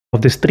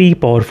of these three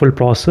powerful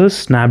processors,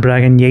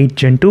 Snapdragon 8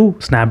 Gen 2,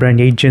 Snapdragon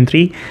 8 Gen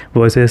 3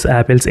 versus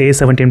Apple's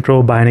A17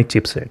 Pro Bionic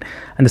chipset,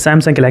 and the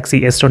Samsung Galaxy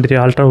S23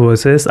 Ultra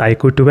versus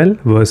iQOO 12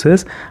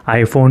 versus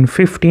iPhone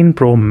 15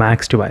 Pro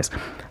Max device.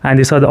 And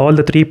these are all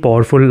the three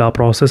powerful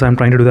processors I'm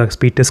trying to do the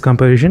speed test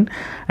comparison.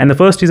 And the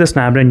first is a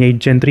Snapdragon 8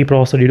 Gen 3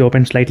 processor, did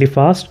open slightly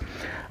fast.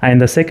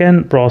 And the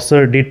second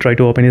processor did try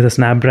to open is a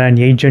Snapdragon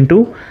 8 Gen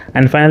 2.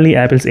 And finally,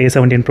 Apple's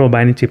A17 Pro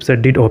Bionic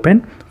chipset did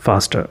open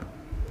faster.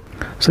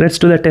 So let's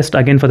do the test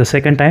again for the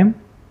second time.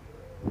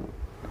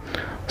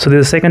 So this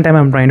is the second time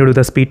I'm trying to do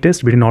the speed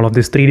test between all of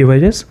these three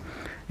devices.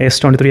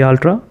 S23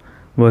 Ultra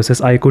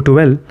versus iQOO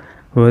 12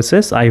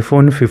 versus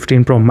iPhone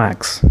 15 Pro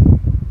Max.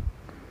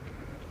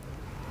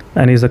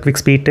 And it's a quick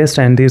speed test,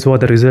 and these were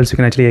the results you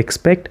can actually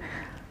expect.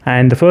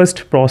 And the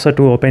first processor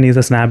to open is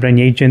the Snapdragon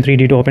 8 Gen 3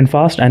 did open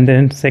fast, and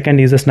then second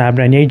is the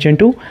Snapdragon 8 Gen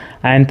 2,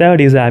 and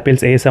third is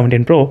Apple's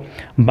A17 Pro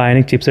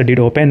Bionic chipset did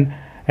open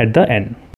at the end.